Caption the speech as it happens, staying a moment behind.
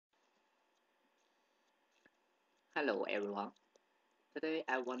Hello everyone. Today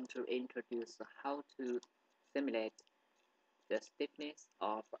I want to introduce how to simulate the stiffness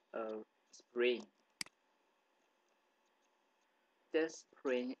of a spring. This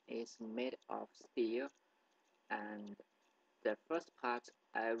spring is made of steel, and the first part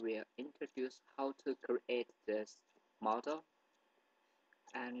I will introduce how to create this model,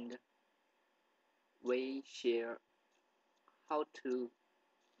 and we share how to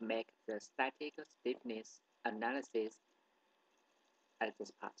make the static stiffness analysis at this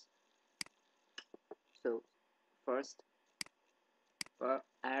part. So first,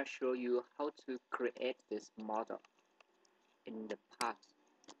 I'll show you how to create this model in the part.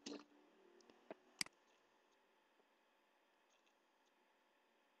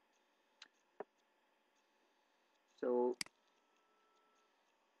 So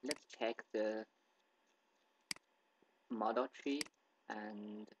let's check the model tree,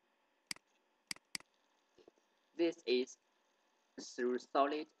 and this is through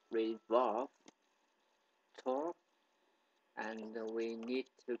solid revolve tool, and we need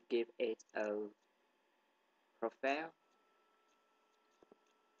to give it a profile,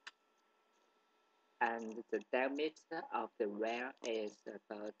 and the diameter of the wire is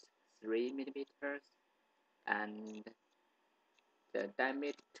about 3 millimeters, and the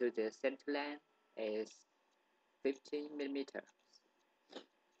diameter to the center line is 15 millimeters.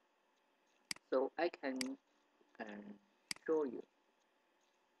 So I can show you.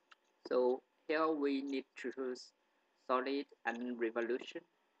 So here we need to choose solid and revolution,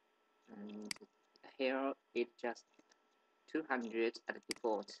 and here it's just 200 at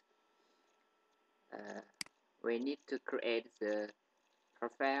default. We need to create the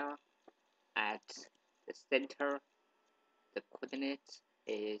profile at the center. The coordinate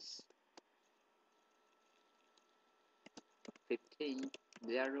is 15,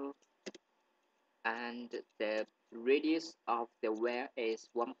 0, and the radius of the wire is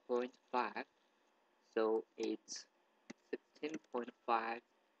 1.5, so it's 16.5.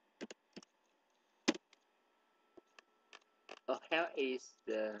 Here is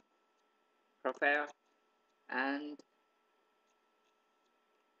the profile, and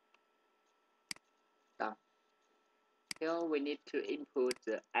done. Here we need to input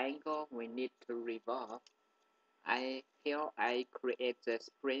the angle we need to revolve. Here I create the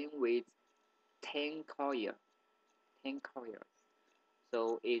spring with 10 coils.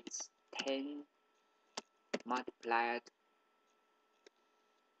 So it's 10 multiplied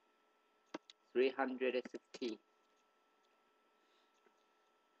 360.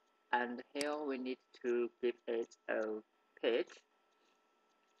 And here we need to give it a pitch,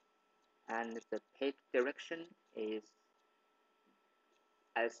 and the pitch direction is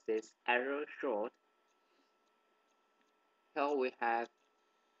as this arrow showed. Here we have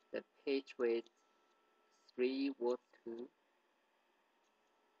the pitch with 3 volt 2.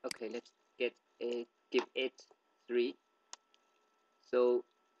 Okay, let's give it 3. So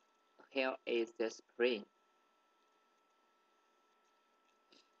here is the spring.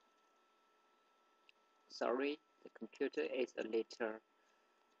 Sorry, the computer is a little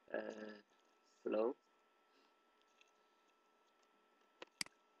slow.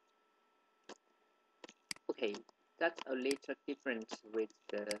 Okay, that's a little different with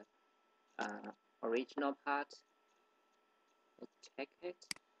the original part. Let's check it.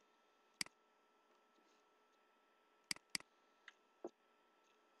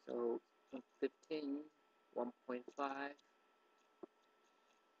 So 15, 1.5,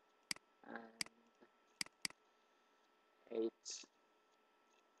 and it's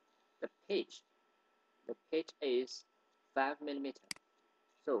the pitch. The pitch is 5 millimeters.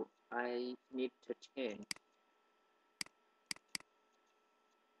 So I need to change.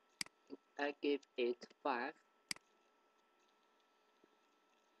 I give it 5.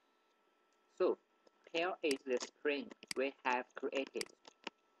 So here is the spring we have created.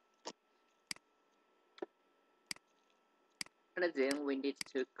 And then we need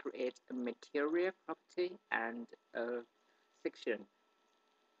to create a material property and a section.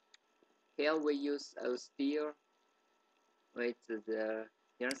 Here we use a steel with the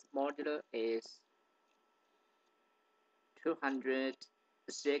Young's modular is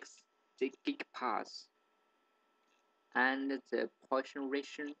 206 gigapascals, and the Poisson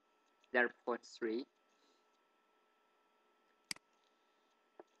ratio 0.3.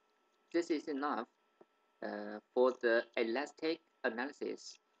 This is enough for the elastic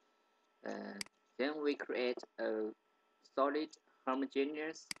analysis. Then we create a solid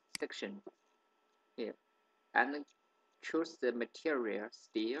homogeneous section here, and choose the material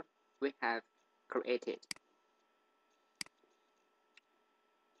steel we have created.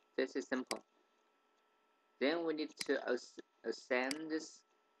 This is simple. Then we need to assign this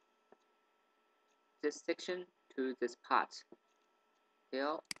section to this part.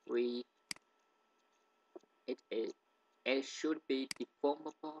 Here it should be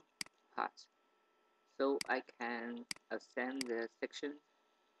deformable part. So I can assign the section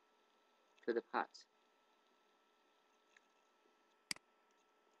to the part.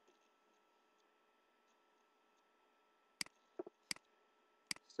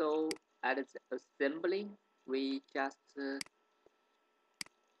 So at the assembly, we just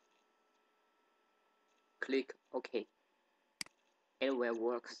click OK. It will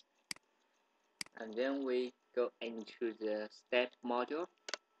work. And then we go into the step module.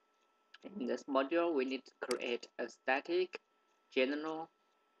 In this module, we need to create a static general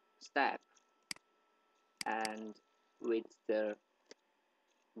step, and with the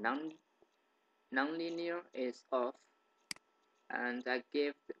nonlinear is off, and I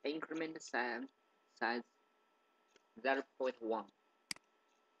give the increment size 0.1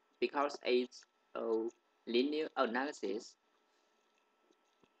 because it's a linear analysis.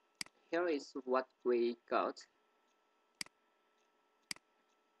 Here is what we got.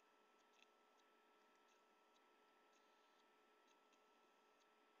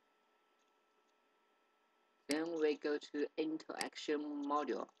 Then we go to interaction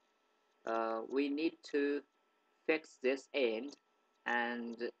module. We need to fix this end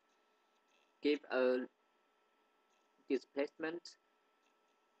and give a displacement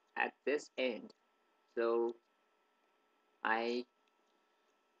at this end. So I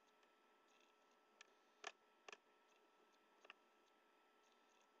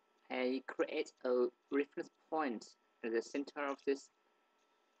create a reference point at the center of this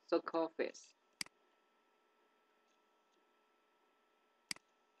circle face.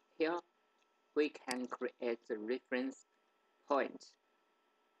 Here we can create the reference point,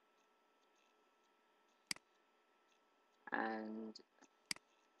 and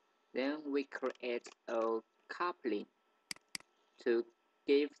then we create a coupling to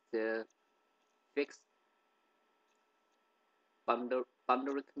give the fixed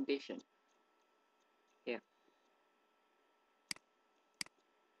boundary condition here.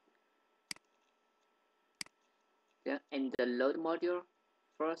 Then in the load module,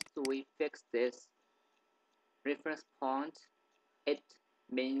 first we fix this reference point. It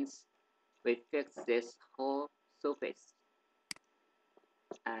means we fix this whole surface.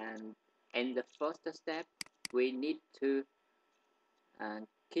 And in the first step, we need to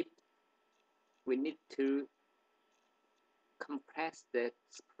compress the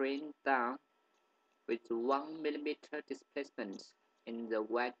spring down with 1 millimeter displacement in the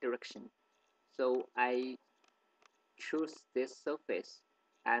y direction. So I choose this surface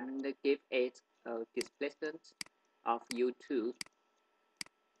and give it a displacement of U2,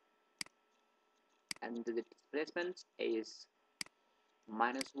 and the displacement is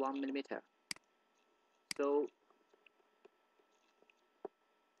 -1 millimeter. So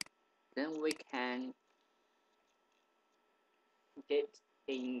then we can get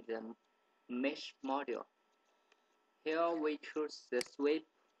in the mesh module. Here we choose the sweep.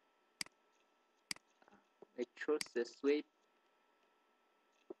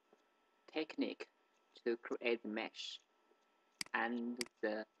 Technique to create the mesh, and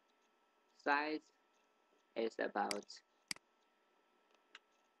the size is about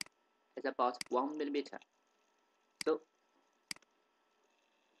 1 millimeter. So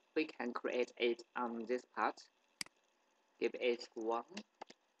we can create it on this part. Give it 1,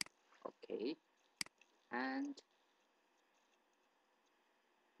 okay, and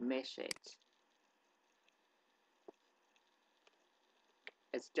mesh it.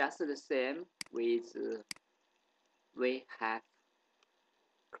 It's just the same with we have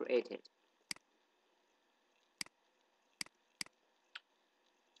created.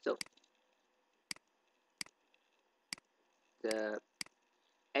 So the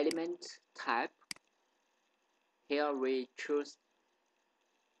element type, here we choose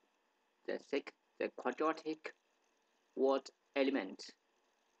the quadratic word element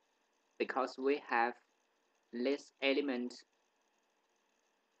because we have less element,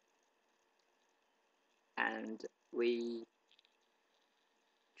 and we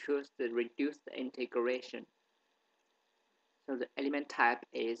choose the reduced integration. So the element type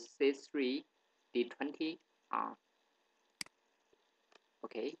is C3D20R.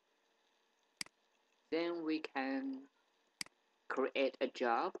 Okay. Then we can create a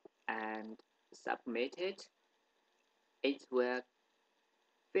job and submit it. It will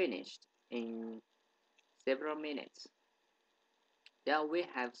finish in several minutes. Now we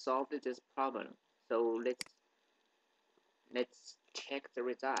have solved this problem. So let's check the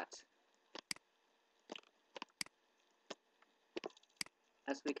result.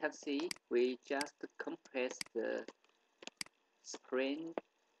 as we can see, we just compress the spring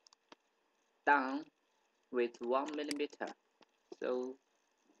down with 1 millimeter. So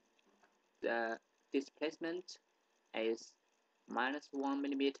the displacement is minus 1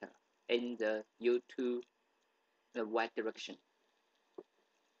 millimeter in the U2, the y direction.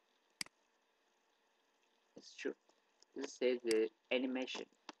 It's true. This is the animation.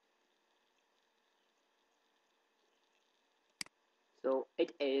 So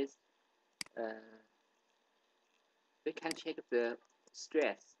it is, we can check the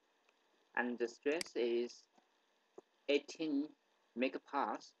stress, and the stress is 18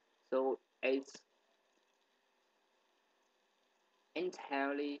 megapascals. So it's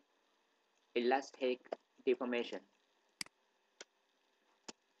entirely elastic deformation.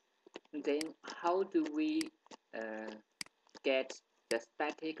 Then how do we get the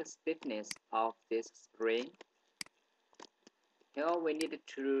static stiffness of this spring? Here we need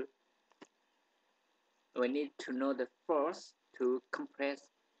to know the force to compress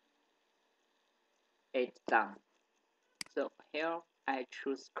it down. So here I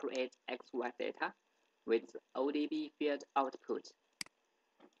choose create XY data with ODB field output.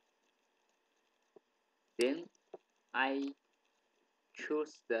 Then I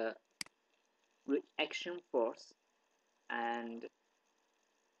choose the reaction force, and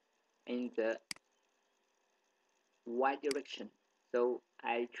in the y direction, so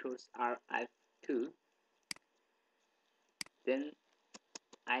I choose RF2. Then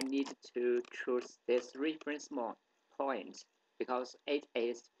I need to choose this reference point because it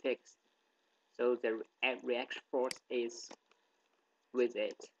is fixed, so the reaction force is with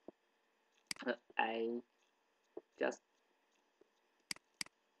it. I just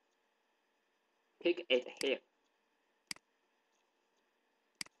pick it here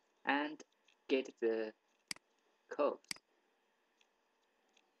and get the curves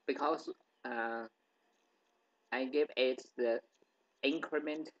because I give it the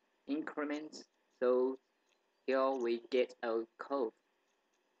increment, so here we get a curve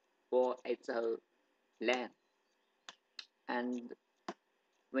for its length. And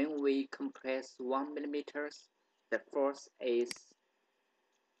when we compress 1 millimeters, the force is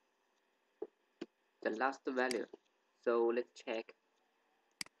the last value. So let's check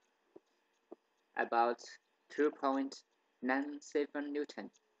about 2.97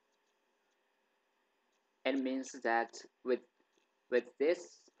 Newton. It means that with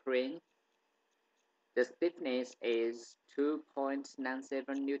this spring, the stiffness is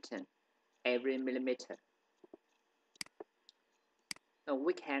 2.97 Newton every millimeter. So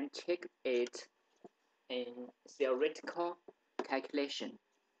we can check it in theoretical calculation.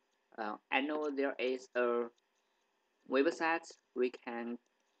 I know there is a website we can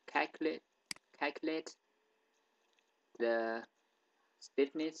calculate the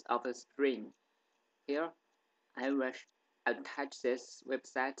stiffness of a string. Here I will attach this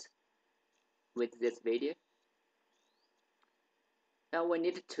website with this video. Now we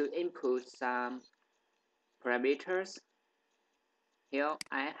need to input some parameters. Here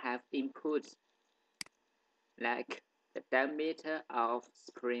I have inputs like the diameter of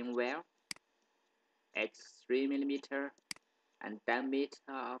spring well, it's 3 millimeter, and diameter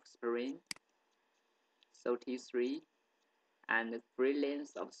of spring 33, and the free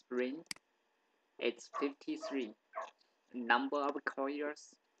length of spring it's 53. Number of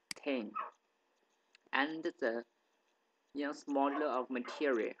coils 10, and the Young's model of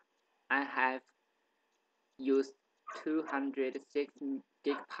material. I have used 206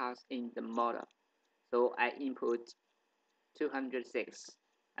 gigapascals in the model, so I input 206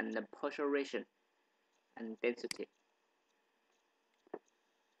 and the pulsation and density.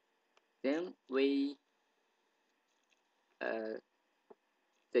 Then we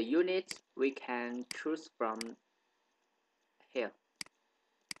the unit we can choose from here.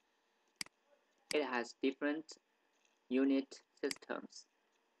 It has different unit systems.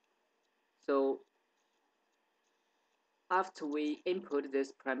 So after we input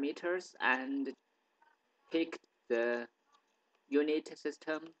these parameters and pick the unit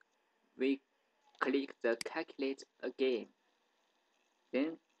system, we click the calculate again.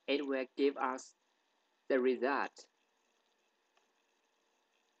 Then it will give us the result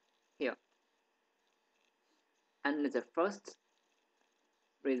here. And the first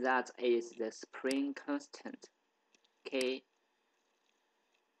result is the spring constant K,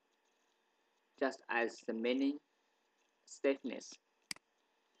 just as the meaning stiffness.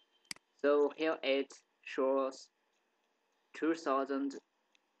 So here it shows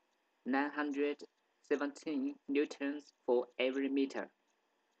 2,917 newtons for every meter.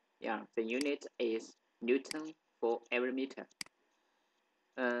 Yeah, the unit is Newton for every meter.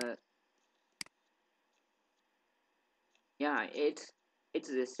 Uh, yeah, it's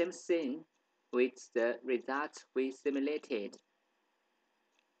the same thing with the results we simulated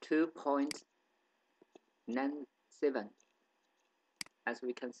 2.97 as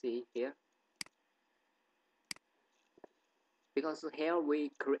we can see here. Because here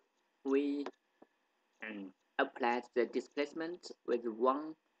we applied the displacement with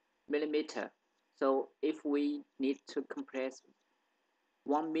 1 millimeter. So if we need to compress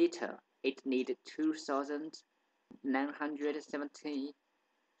 1 meter, it needs 2,970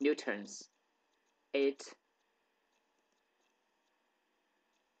 newtons. The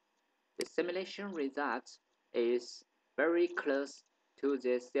simulation result is very close to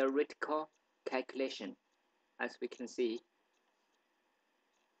the theoretical calculation, as we can see.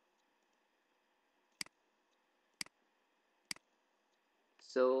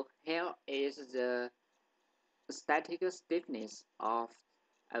 So here is the static stiffness of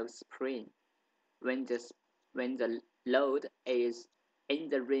a spring when the load is in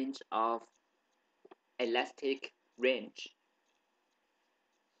the range of elastic range.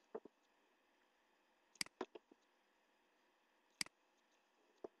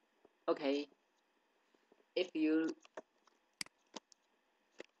 Okay, if you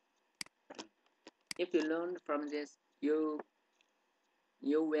learn from this, you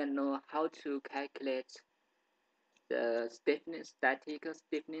will know how to calculate the static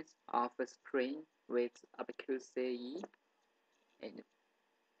stiffness of a spring with ABAQUS and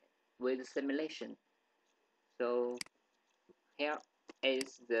with simulation. So here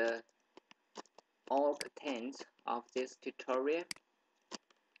is the all content of this tutorial.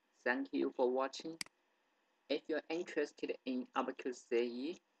 Thank you for watching. If you're interested in ABAQUS,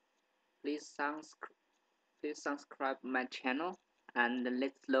 please subscribe my channel and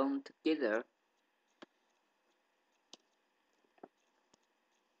let's learn together.